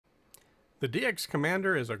The DX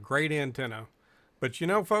Commander is a great antenna, but you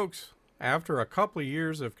know folks, after a couple of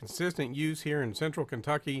years of consistent use here in central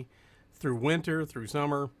Kentucky, through winter, through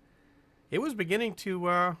summer, it was beginning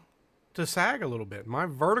to sag a little bit. My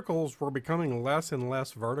verticals were becoming less and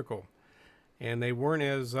less vertical, and they weren't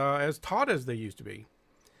as taut as they used to be.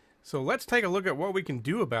 So let's take a look at what we can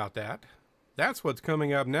do about that. That's what's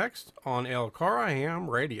coming up next on LCARA Ham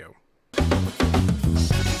Radio.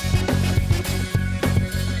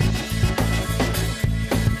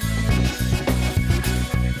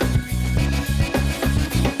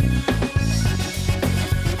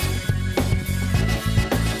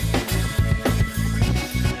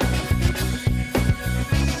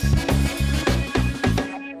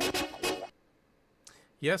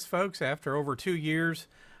 Yes, folks, after over 2 years,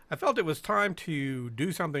 I felt it was time to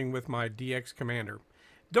do something with my DX Commander.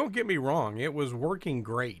 Don't get me wrong, it was working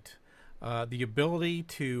great. The ability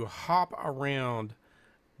to hop around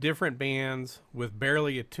different bands with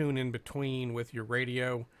barely a tune in between with your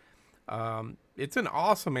radio. It's an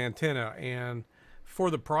awesome antenna, and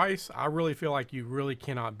for the price, I really feel like you really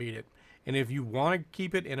cannot beat it. And if you want to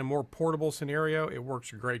keep it in a more portable scenario, it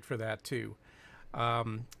works great for that too.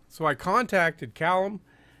 So I contacted Callum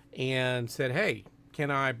and said, hey,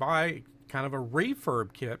 can I buy kind of a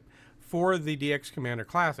refurb kit for the DX Commander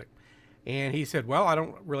Classic? And he said, well, I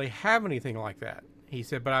don't really have anything like that. He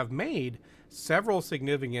said, but I've made several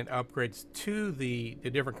significant upgrades to the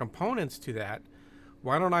different components to that.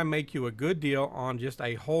 Why don't I make you a good deal on just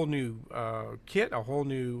a whole new kit, a whole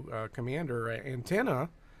new Commander antenna,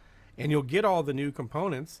 and you'll get all the new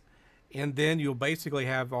components, and then you'll basically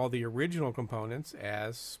have all the original components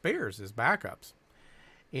as spares, as backups.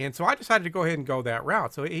 And so I decided to go ahead and go that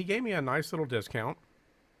route. So he gave me a nice little discount,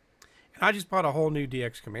 and I just bought a whole new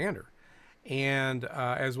DX Commander. And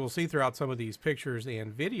as we'll see throughout some of these pictures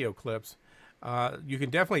and video clips, you can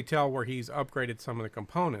definitely tell where he's upgraded some of the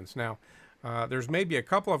components. Now, there's maybe a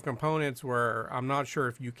couple of components where I'm not sure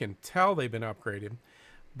if you can tell they've been upgraded,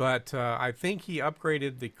 but I think he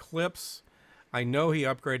upgraded the clips. I know he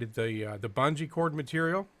upgraded the bungee cord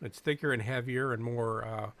material. It's thicker and heavier and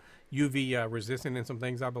more UV resistant in some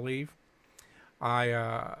things, I believe.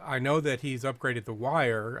 I know that he's upgraded the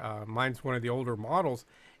wire. Mine's one of the older models,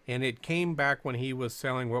 and it came back when he was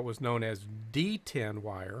selling what was known as D10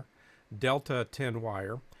 wire, Delta 10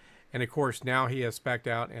 wire. And of course, now he has spec'd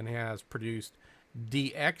out and has produced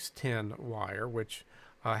DX10 wire, which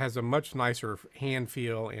has a much nicer hand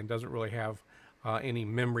feel and doesn't really have any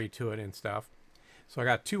memory to it and stuff. So I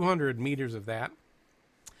got 200 meters of that.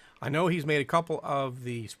 I know he's made a couple of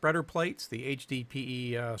the spreader plates, the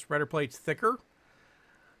HDPE spreader plates thicker,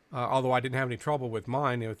 although I didn't have any trouble with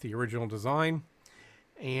mine with the original design,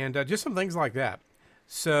 and just some things like that.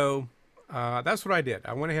 So that's what I did.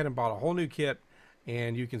 I went ahead and bought a whole new kit,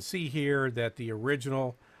 and you can see here that the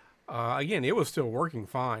original, again, it was still working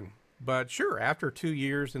fine. But sure, after 2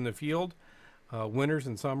 years in the field, winters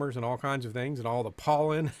and summers and all kinds of things, and all the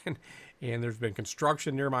pollen, and there's been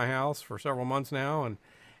construction near my house for several months now,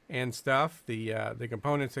 and stuff. The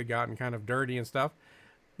components had gotten kind of dirty and stuff,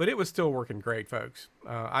 but it was still working great, folks.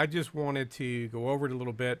 I just wanted to go over it a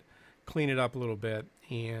little bit, clean it up a little bit,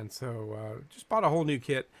 and so just bought a whole new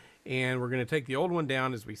kit, and we're going to take the old one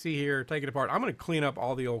down as we see here, take it apart. I'm going to clean up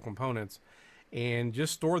all the old components and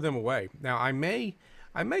just store them away. Now I may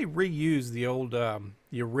reuse the old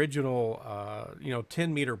the original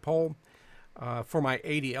 10 meter pole for my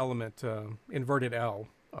 80 element inverted L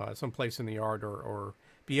someplace in the yard, or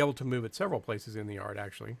be able to move it several places in the yard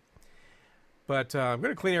actually. But I'm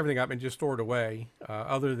going to clean everything up and just store it away,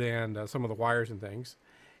 other than some of the wires and things.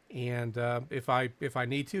 And if I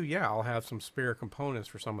need to, yeah, I'll have some spare components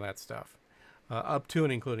for some of that stuff, up to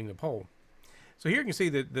and including the pole. So here you can see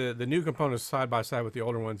the new components side by side with the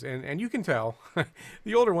older ones, and you can tell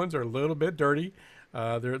the older ones are a little bit dirty.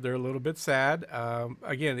 They're a little bit sad.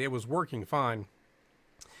 Again, it was working fine.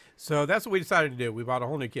 So that's what we decided to do. We bought a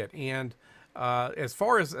whole new kit, and as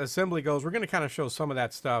far as assembly goes, we're going to kind of show some of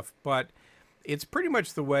that stuff, but it's pretty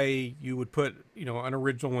much the way you would put an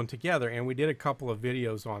original one together, and we did a couple of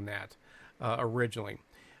videos on that originally.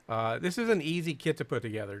 This is an easy kit to put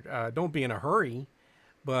together. Don't be in a hurry,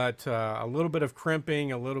 but a little bit of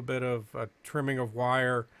crimping, a little bit of trimming of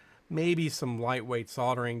wire, maybe some lightweight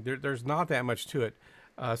soldering. There's not that much to it.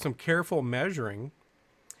 Some careful measuring,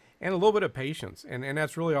 and a little bit of patience, and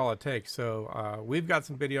that's really all it takes. So we've got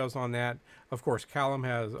some videos on that. Of course, Callum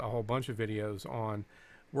has a whole bunch of videos on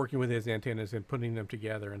working with his antennas and putting them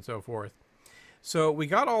together and so forth. So we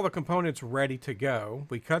got all the components ready to go.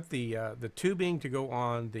 We cut the tubing to go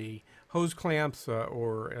on the hose clamps,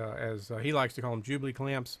 or as he likes to call them, Jubilee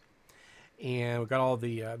clamps. and we got all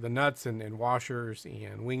the nuts and washers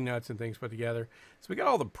and wing nuts and things put together. So we got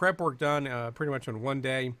all the prep work done pretty much on one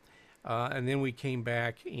day, and then we came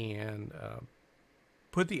back and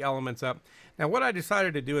put the elements up. Now, what I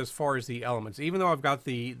decided to do as far as the elements, even though I've got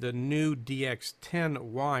the new DX10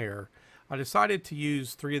 wire, I decided to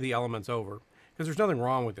use 3 of the elements over because there's nothing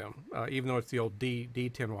wrong with them, even though it's the old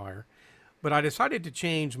D10 wire. But I decided to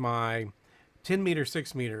change my 10 meter,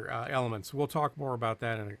 6 meter elements. We'll talk more about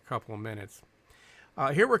that in a couple of minutes.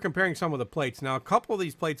 Here we're comparing some of the plates. Now, a couple of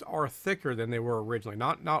these plates are thicker than they were originally.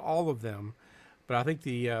 Not all of them, but I think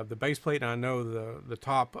the base plate, and I know the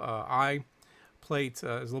top eye plate is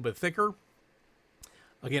a little bit thicker.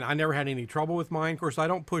 Again, I never had any trouble with mine. Of course, I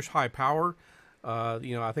don't push high power.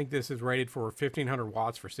 You know, I think this is rated for 1500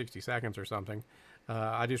 watts for 60 seconds or something.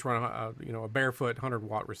 I just run a barefoot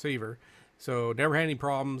 100-watt receiver, so never had any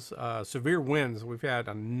problems. Severe winds, we've had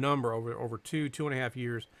a number over 2.5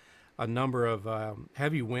 years, a number of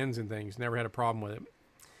heavy winds and things. Never had a problem with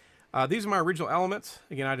it. These are my original elements.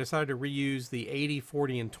 Again, I decided to reuse the 80,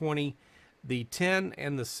 40, and 20, the 10,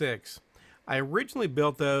 and the 6. I originally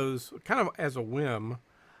built those kind of as a whim,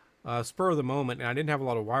 spur of the moment, and I didn't have a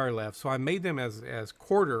lot of wire left, so I made them as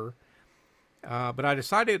quarter. But I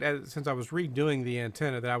decided, since I was redoing the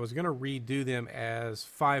antenna, that I was going to redo them as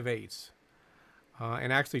 5/8,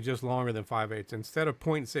 and actually just longer than 5/8. Instead of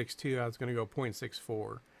 0.62, I was going to go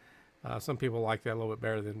 0.64. Some people like that a little bit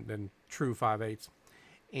better than true 5/8,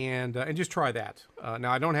 and just try that.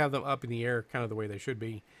 Now I don't have them up in the air, kind of the way they should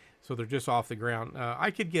be, so they're just off the ground.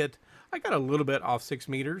 I got a little bit off 6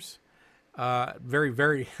 meters, very,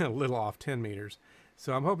 very little off 10 meters.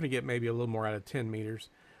 So I'm hoping to get maybe a little more out of 10 meters.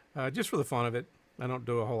 Just for the fun of it. I don't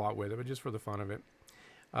do a whole lot with it, but just for the fun of it.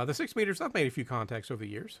 The 6 meters, I've made a few contacts over the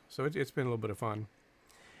years, so it's been a little bit of fun.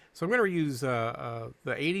 So I'm going to use the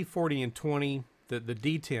 80, 40, and 20, the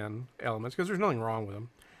D10 elements, because there's nothing wrong with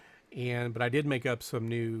them. But I did make up some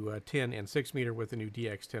new 10 and 6 meter with the new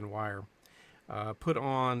DX10 wire. Put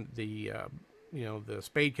on the the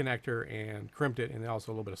spade connector and crimped it, and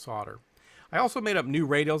also a little bit of solder. I also made up new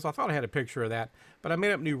radials. I thought I had a picture of that, but I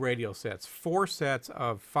made up new radial sets. 4 sets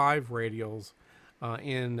of 5 radials,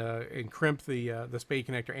 and crimped the spade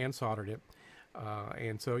connector and soldered it.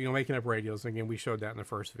 And so, making up radials, again, we showed that in the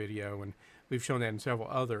first video, and we've shown that in several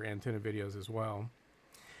other antenna videos as well.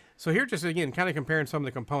 So here, just again, kind of comparing some of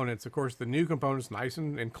the components. Of course, the new components, nice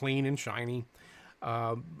and clean and shiny,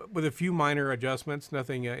 with a few minor adjustments.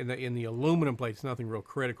 Nothing in the aluminum plates, nothing real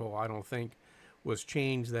critical, I don't think, was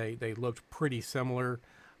changed. They looked pretty similar.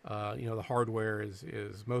 The hardware is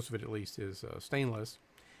most of it, at least, is stainless.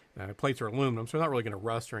 Plates are aluminum, so they're not really going to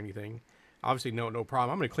rust or anything. Obviously, no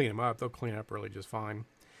problem. I'm going to clean them up. They'll clean up really just fine.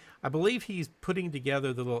 I believe he's putting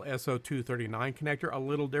together the little SO239 connector a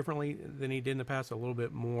little differently than he did in the past, a little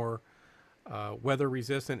bit more weather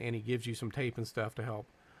resistant, and he gives you some tape and stuff to help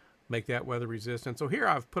make that weather resistant. So here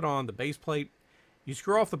I've put on the base plate. You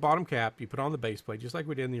screw off the bottom cap, you put on the base plate, just like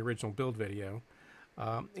we did in the original build video.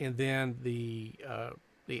 And then the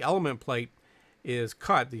element plate is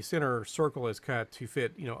cut, the center circle is cut to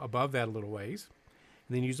fit, above that a little ways.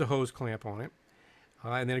 And then use a hose clamp on it.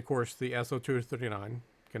 And then, of course, the SO239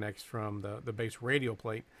 connects from the base radial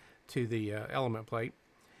plate to the element plate.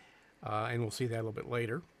 And we'll see that a little bit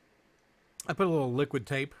later. I put a little liquid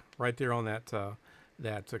tape right there on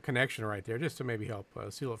that connection right there, just to maybe help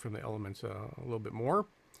seal it from the elements a little bit more.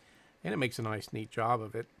 And it makes a nice, neat job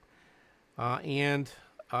of it. Again,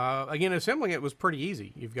 assembling it was pretty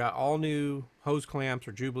easy. You've got all new hose clamps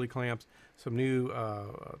or Jubilee clamps, some new,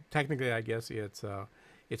 technically I guess it's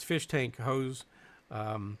fish tank hose.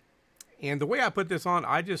 And the way I put this on,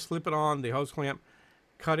 I just slip it on the hose clamp,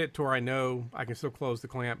 cut it to where I know I can still close the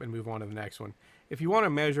clamp and move on to the next one. If you want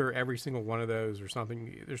to measure every single one of those or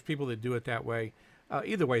something, there's people that do it that way.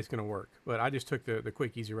 Either way, it's going to work. But I just took the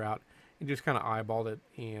quick, easy route and just kind of eyeballed it,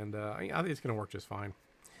 and I think it's going to work just fine.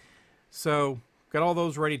 So got all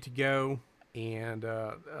those ready to go. And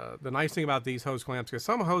the nice thing about these hose clamps, because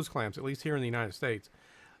some hose clamps, at least here in the United States,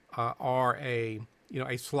 are a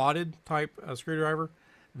slotted type screwdriver.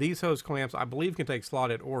 These hose clamps, I believe, can take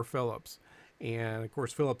slotted or Phillips, and of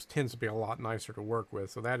course Phillips tends to be a lot nicer to work with.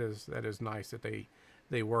 So that is nice that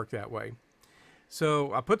they work that way.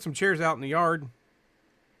 So I put some chairs out in the yard,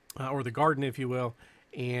 or the garden, if you will,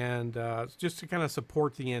 and just to kind of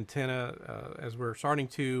support the antenna as we're starting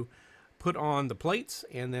to put on the plates,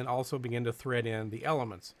 and then also begin to thread in the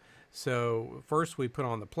elements. So first we put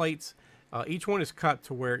on the plates. Each one is cut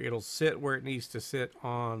to where it'll sit where it needs to sit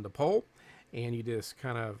on the pole, and you just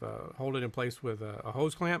kind of hold it in place with a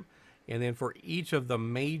hose clamp. And then for each of the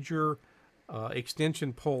major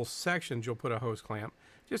extension pole sections, you'll put a hose clamp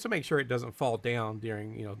just to make sure it doesn't fall down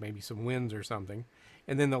during, you know, maybe some winds or something.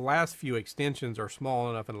 And then the last few extensions are small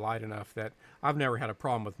enough and light enough that I've never had a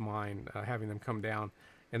problem with mine having them come down.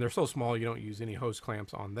 And they're so small you don't use any hose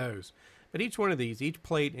clamps on those. But each one of these, each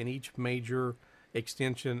plate and each major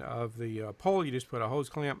extension of the pole, you just put a hose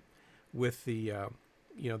clamp with the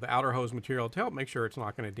you know, the outer hose material to help make sure it's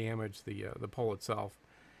not going to damage the pole itself.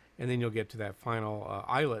 And then you'll get to that final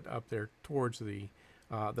eyelet up there towards the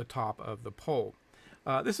top of the pole.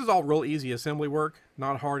 This is all real easy assembly work,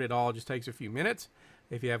 not hard at all. It just takes a few minutes.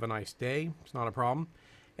 If you have a nice day, it's not a problem.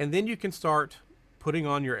 And then you can start putting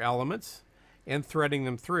on your elements and threading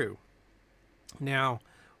them through. Now,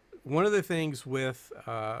 one of the things with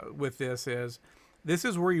this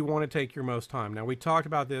is where you want to take your most time. Now, we talked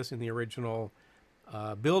about this in the original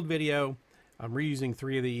build video. I'm reusing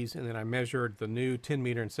 3 of these, and then I measured the new 10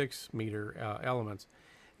 meter and 6 meter elements.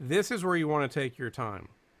 This is where you want to take your time.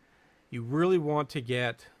 You really want to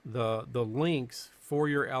get the links for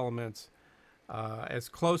your elements as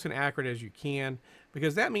close and accurate as you can,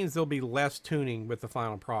 because that means there'll be less tuning with the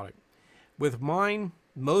final product. With mine,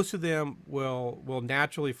 most of them will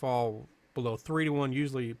naturally fall below 3 to 1,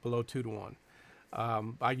 usually below 2 to 1.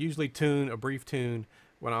 I usually tune a brief tune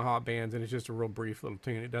when I hot bands, and it's just a real brief little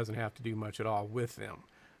tune. It doesn't have to do much at all with them.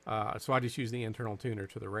 So I just use the internal tuner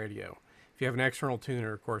to the radio. If you have an external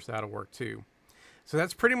tuner, of course, that'll work too. So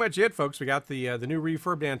that's pretty much it, folks. We got the new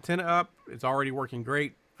refurbed antenna up. It's already working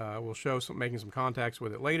great. We'll show making some contacts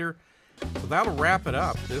with it later. So that'll wrap it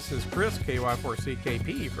up. This is Chris,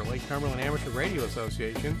 KY4CKP for Lake Cumberland Amateur Radio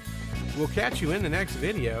Association. We'll catch you in the next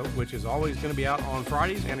video, which is always going to be out on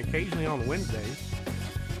Fridays and occasionally on Wednesdays.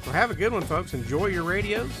 So have a good one, folks. Enjoy your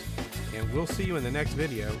radios, and we'll see you in the next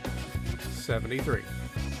video, 73.